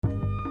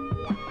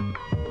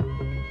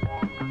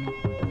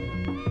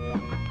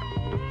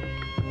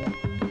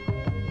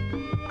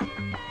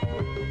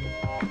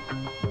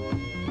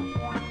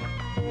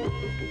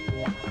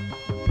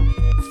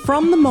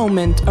From the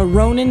moment a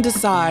Ronin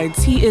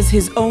decides he is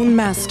his own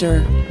master,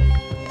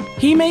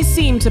 he may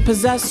seem to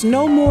possess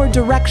no more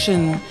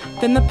direction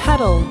than the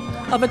petal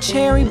of a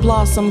cherry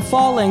blossom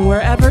falling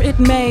wherever it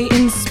may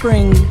in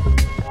spring.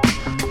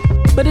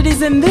 But it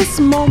is in this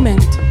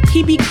moment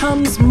he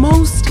becomes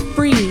most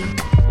free.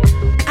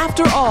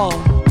 After all,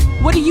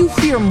 what do you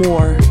fear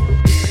more?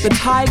 The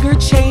tiger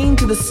chained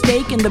to the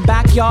stake in the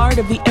backyard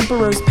of the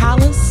emperor's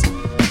palace?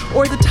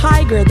 Or the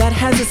tiger that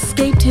has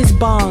escaped his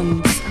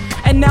bonds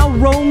and now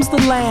roams the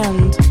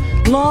land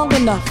long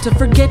enough to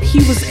forget he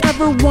was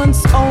ever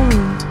once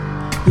owned,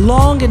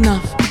 long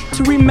enough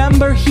to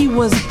remember he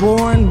was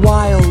born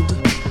wild?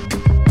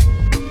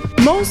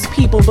 Most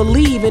people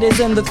believe it is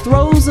in the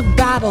throes of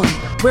battle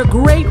where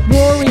great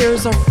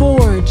warriors are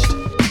forged.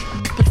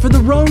 But for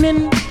the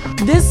Ronin,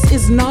 this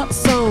is not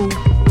so.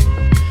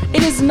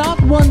 It is not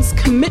one's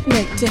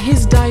commitment to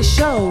his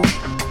daisho,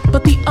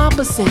 but the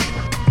opposite,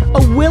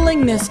 a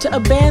willingness to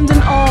abandon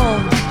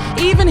all,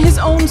 even his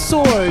own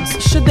swords,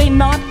 should they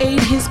not aid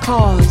his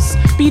cause,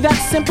 be that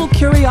simple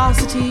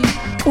curiosity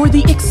or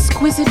the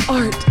exquisite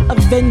art of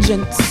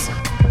vengeance.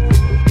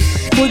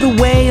 For the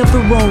way of the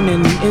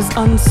Ronin is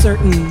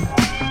uncertain.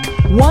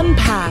 One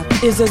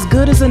path is as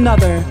good as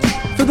another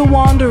for the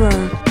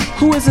wanderer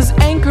who is as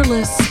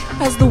anchorless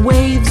as the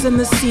waves in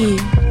the sea.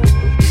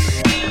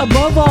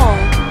 Above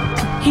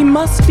all, he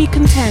must be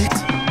content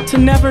to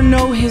never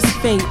know his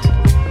fate,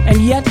 and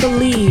yet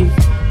believe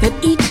that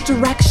each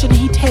direction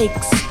he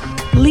takes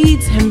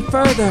leads him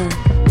further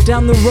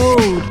down the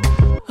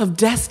road of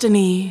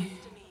destiny.